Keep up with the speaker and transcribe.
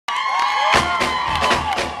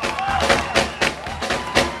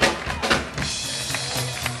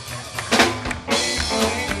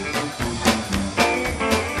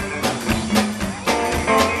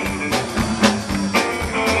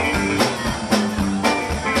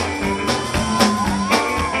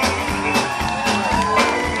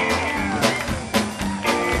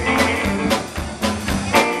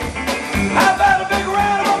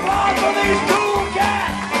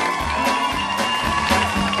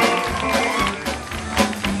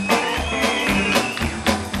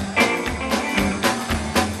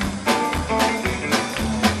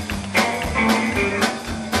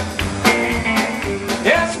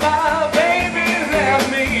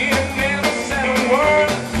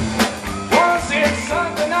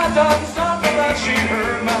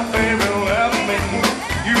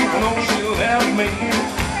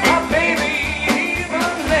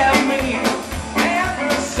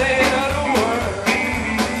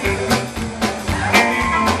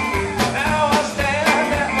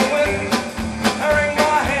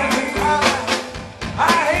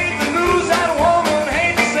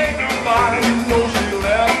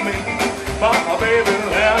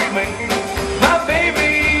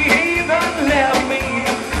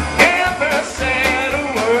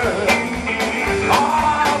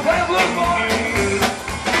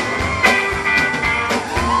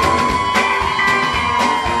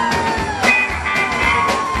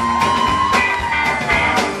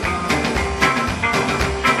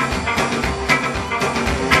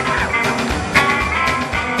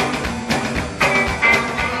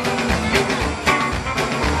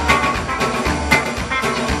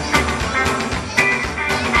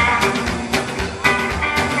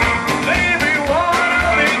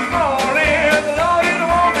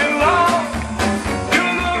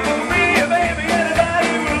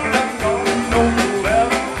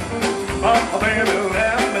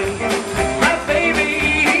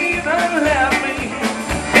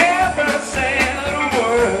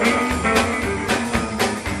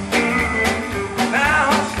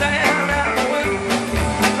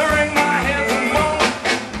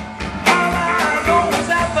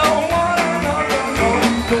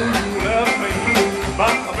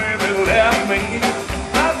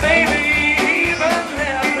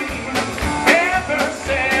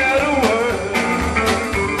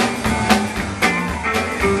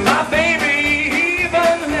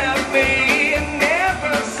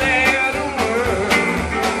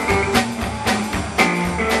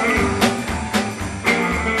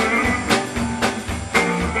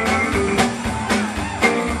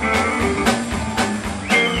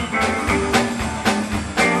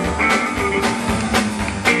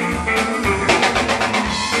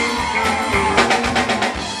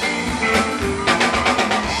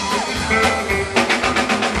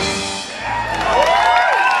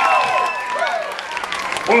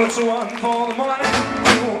Well, it's one for the money,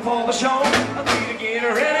 two for the show. I need to get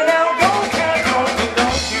ready now. Go, cat, go,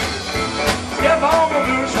 don't you step on my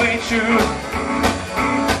blue suede shoes.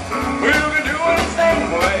 Well, you can do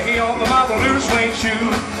anything way on my blue suede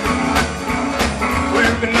shoes. Well,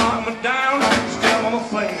 you can knock me down, step on my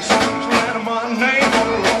face, slam my name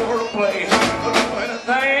all over the place. I'll do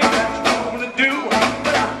anything that you want me to do,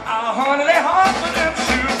 but I'll honey, they hard for them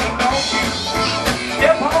shoes. So don't you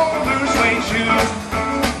step on my blue suede shoes.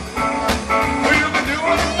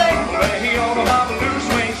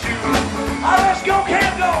 Let's go,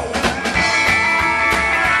 can't go.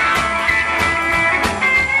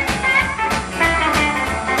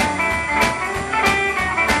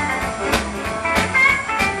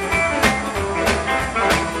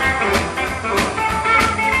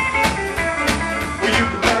 Well, you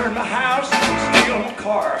can burn my house, steal my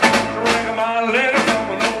car, drink my liquor from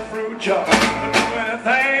an old fruit jar. Do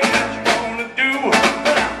anything that you're gonna do,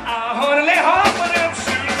 but I'll honey, lay hard for them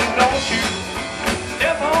shoes. And don't you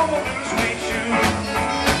step on my blue suede shoes.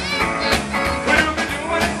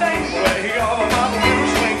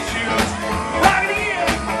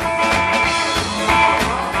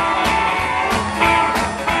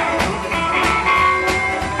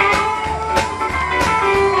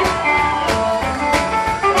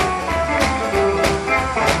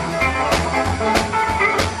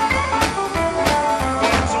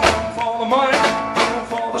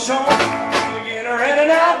 So, get ready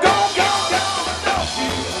now, go, go, go, don't you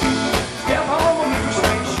step on my blue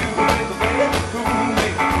suede shoe, baby, baby, cool,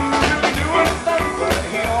 baby. You can do anything,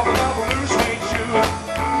 baby, on my blue suede shoe.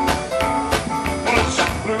 Well, it's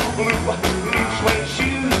blue suede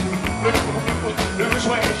shoes, blue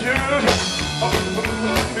suede shoes, blue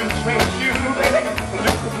suede shoes, baby,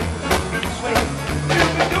 blue suede. You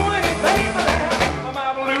can do anything, baby, on my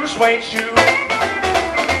blue suede shoe.